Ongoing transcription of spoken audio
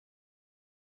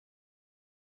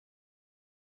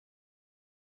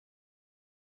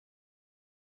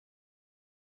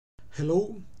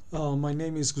Hello, my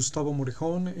name is Gustavo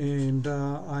Morejón and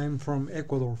I'm from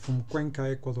Ecuador, from Cuenca,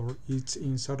 Ecuador. It's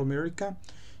in South America,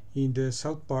 in the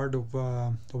south part of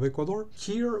Ecuador.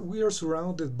 Here we are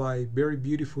surrounded by very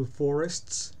beautiful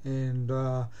forests and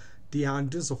the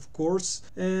Andes, of course.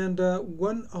 And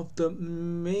one of the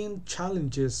main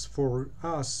challenges for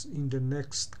us in the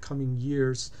next coming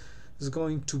years is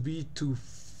going to be to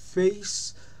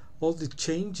face all the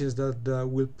changes that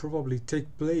will probably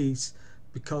take place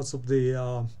because of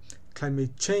the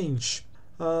climate change.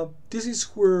 This is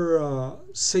where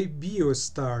Save Bio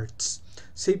starts.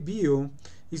 Save Bio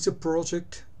is a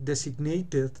project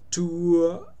designated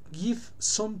to give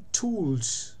some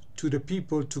tools to the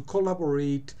people to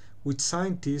collaborate with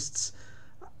scientists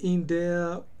in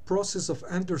the process of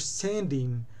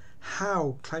understanding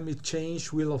how climate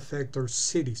change will affect our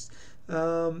cities.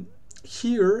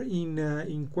 Here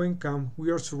in Cuenca,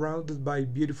 we are surrounded by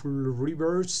beautiful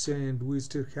rivers and we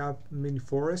still have many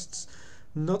forests.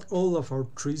 Not all of our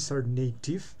trees are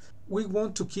native. We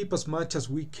want to keep as much as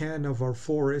we can of our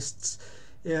forests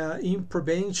in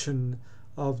prevention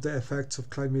of the effects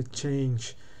of climate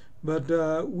change. But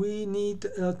we need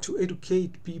to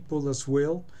educate people as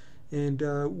well, and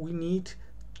we need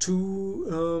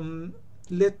to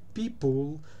let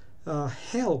people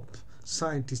help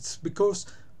scientists, because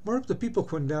more of the people,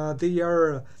 when they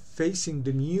are facing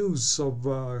the news of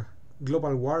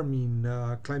global warming,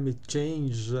 climate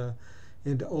change,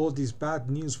 and all this bad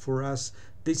news for us,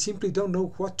 they simply don't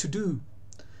know what to do.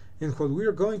 And what we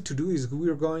are going to do is we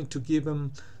are going to give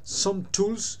them some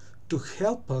tools to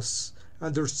help us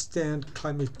understand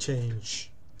climate change.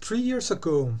 3 years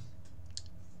ago,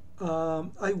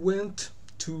 I went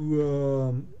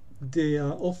to the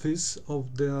office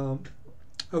of the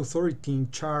authority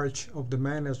in charge of the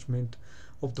management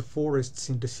of the forests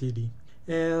in the city.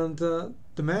 And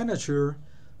the manager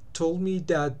told me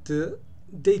that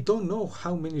they don't know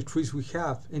how many trees we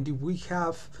have and if we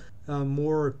have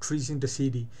more trees in the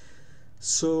city.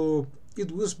 So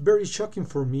it was very shocking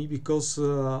for me, because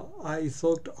I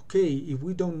thought, okay, if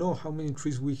we don't know how many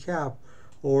trees we have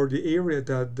or the area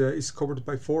that is covered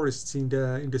by forests in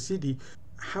the city,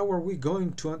 how are we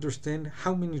going to understand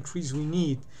how many trees we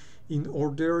need in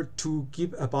order to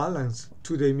give a balance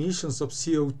to the emissions of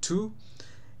CO2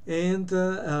 and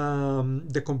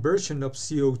the conversion of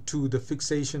CO2, the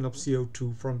fixation of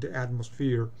CO2 from the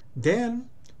atmosphere? Then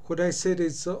what I said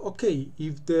is, okay,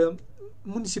 if the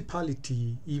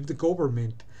municipality, if the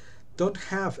government don't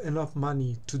have enough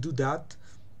money to do that,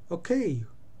 okay,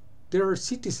 there are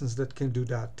citizens that can do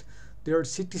that. There are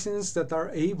citizens that are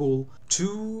able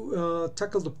to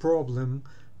tackle the problem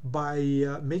by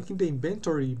making the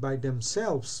inventory by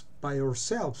themselves, by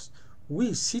ourselves.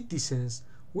 We citizens,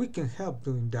 we can help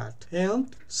doing that.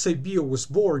 And Save Bio was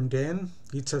born then.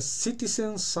 It's a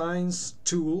citizen science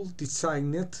tool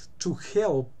designed to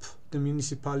help the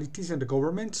municipalities and the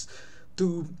governments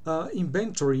to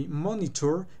inventory,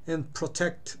 monitor, and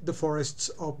protect the forests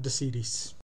of the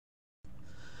cities.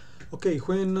 Okay,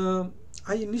 when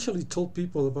I initially told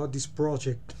people about this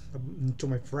project, to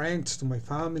my friends, to my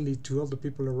family, to all the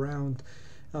people around,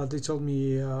 they told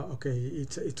me, okay,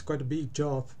 it's quite a big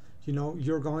job. You know,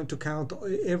 you're going to count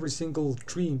every single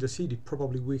tree in the city.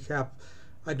 Probably we have,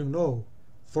 I don't know,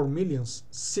 4 million,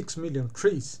 6 million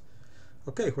trees.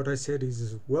 Okay, what I said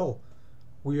is, well,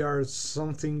 we are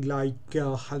something like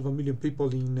 500,000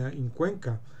 people in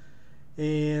Cuenca.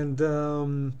 And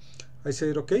I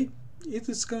said, okay, it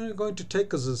is going to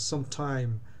take us some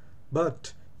time,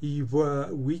 but if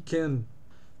we can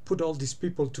put all these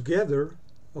people together,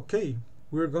 okay,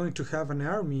 we're going to have an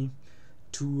army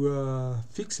to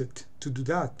fix it, to do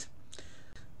that.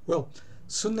 Well,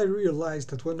 soon I realized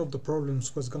that one of the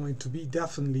problems was going to be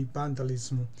definitely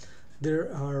vandalism.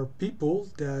 There are people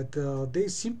that they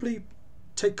simply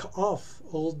take off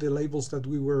all the labels that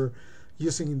we were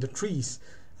using in the trees,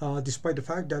 despite the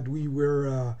fact that we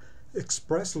were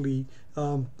expressly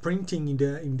printing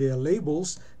in the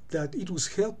labels that it was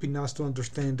helping us to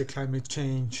understand the climate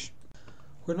change.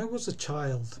 When I was a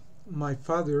child, my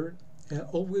father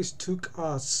always took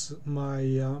us, my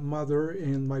mother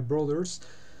and my brothers,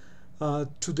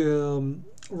 to the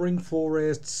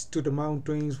rainforests, to the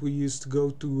mountains. We used to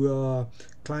go to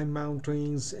climb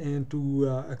mountains and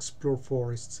to explore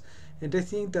forests. And I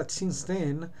think that since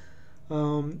then,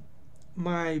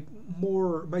 my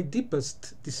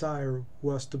deepest desire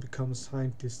was to become a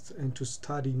scientist and to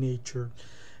study nature.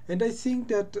 And I think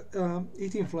that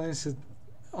it influenced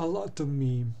a lot of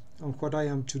me on what I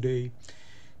am today.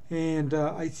 And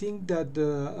I think that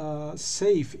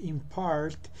SAFE in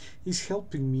part is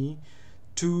helping me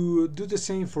to do the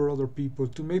same for other people,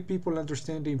 to make people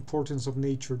understand the importance of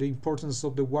nature, the importance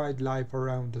of the wildlife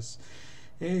around us,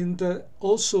 and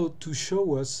also to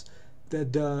show us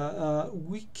that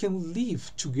we can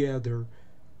live together,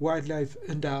 wildlife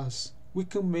and us. We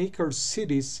can make our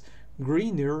cities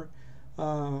greener,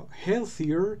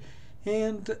 healthier,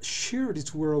 and share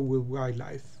this world with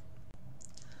wildlife.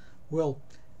 Well,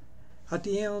 at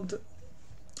the end,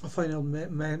 a final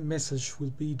message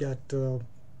will be that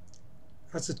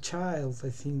as a child, I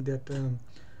think that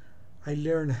I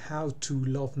learned how to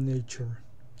love nature.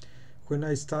 When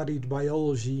I studied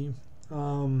biology,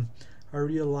 I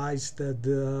realized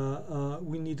that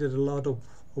we needed a lot of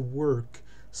work,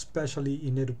 especially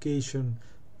in education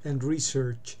and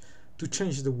research, to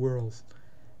change the world.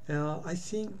 I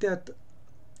think that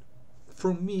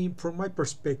from me, from my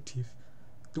perspective,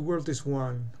 the world is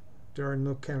one. There are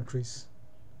no countries.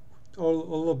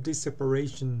 All of this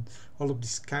separation, all of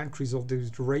these countries, all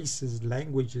these races,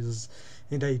 languages,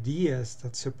 and ideas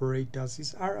that separate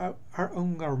us are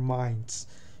on our minds.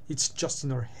 It's just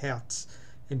in our heads,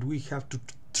 and we have to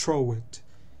throw it.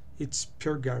 It's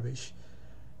pure garbage.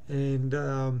 And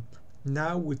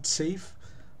now with SAFE,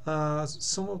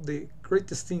 some of the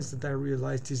greatest things that I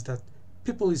realized is that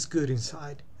people is good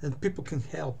inside, and people can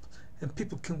help, and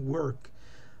people can work.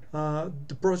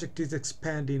 The project is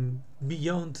expanding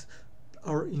beyond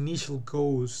our initial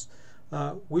goals.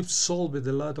 We've solved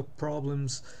a lot of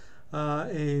problems,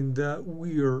 and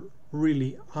we are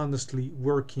really honestly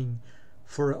working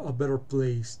for a better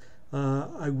place.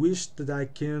 I wish that I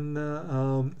can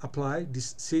apply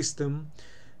this system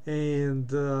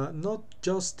and not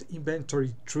just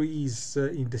inventory trees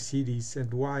in the cities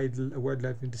and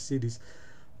wildlife in the cities,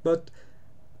 but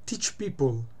teach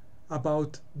people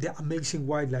about the amazing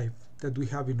wildlife that we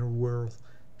have in our world.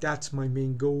 That's my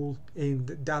main goal, and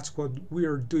that's what we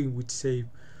are doing with SAFE.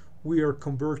 We are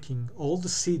converting all the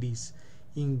cities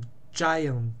in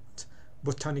giant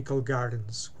botanical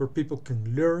gardens where people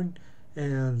can learn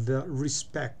and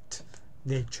respect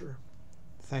nature.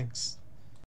 Thanks.